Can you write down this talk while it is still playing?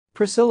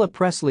Priscilla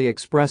Presley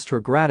expressed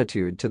her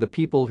gratitude to the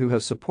people who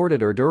have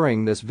supported her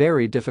during this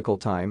very difficult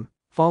time,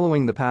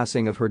 following the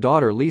passing of her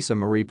daughter Lisa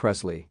Marie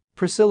Presley.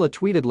 Priscilla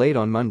tweeted late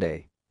on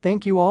Monday,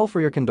 "Thank you all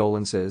for your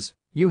condolences,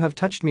 you have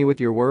touched me with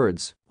your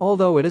words.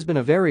 Although it has been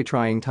a very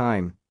trying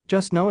time,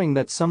 just knowing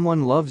that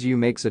someone loves you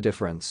makes a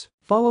difference."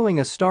 Following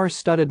a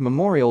star-studded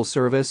memorial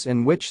service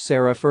in which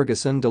Sarah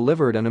Ferguson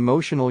delivered an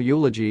emotional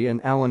eulogy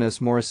and Alanis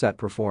Morissette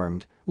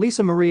performed,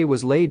 Lisa Marie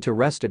was laid to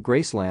rest at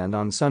Graceland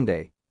on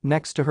Sunday,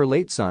 next to her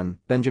late son,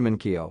 Benjamin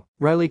Keough.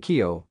 Riley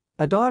Keough,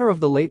 a daughter of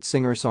the late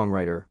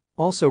singer-songwriter,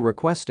 also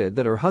requested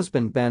that her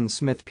husband Ben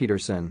Smith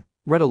Peterson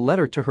read a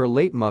letter to her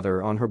late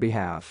mother on her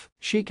behalf.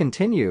 She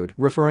continued,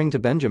 referring to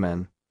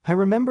Benjamin, "I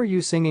remember you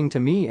singing to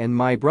me and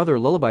my brother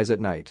lullabies at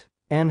night,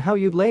 and how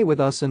you'd lay with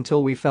us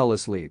until we fell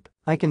asleep.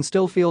 I can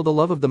still feel the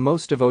love of the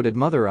most devoted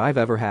mother I've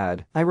ever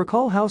had. I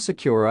recall how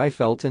secure I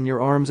felt in your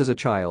arms as a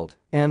child,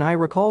 and I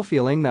recall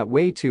feeling that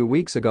way 2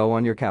 weeks ago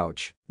on your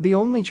couch." The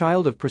only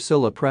child of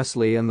Priscilla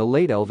Presley and the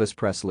late Elvis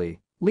Presley,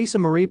 Lisa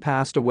Marie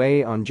passed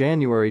away on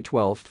January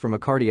 12 from a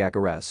cardiac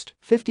arrest.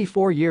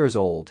 54 years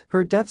old.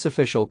 Her death's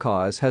official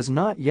cause has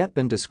not yet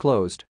been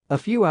disclosed. A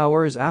few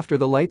hours after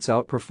the Lights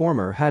Out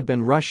performer had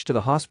been rushed to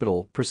the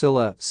hospital,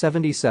 Priscilla,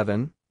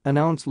 77,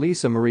 announced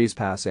Lisa Marie's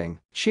passing.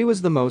 "She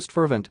was the most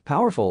fervent,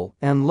 powerful,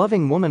 and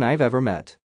loving woman I've ever met.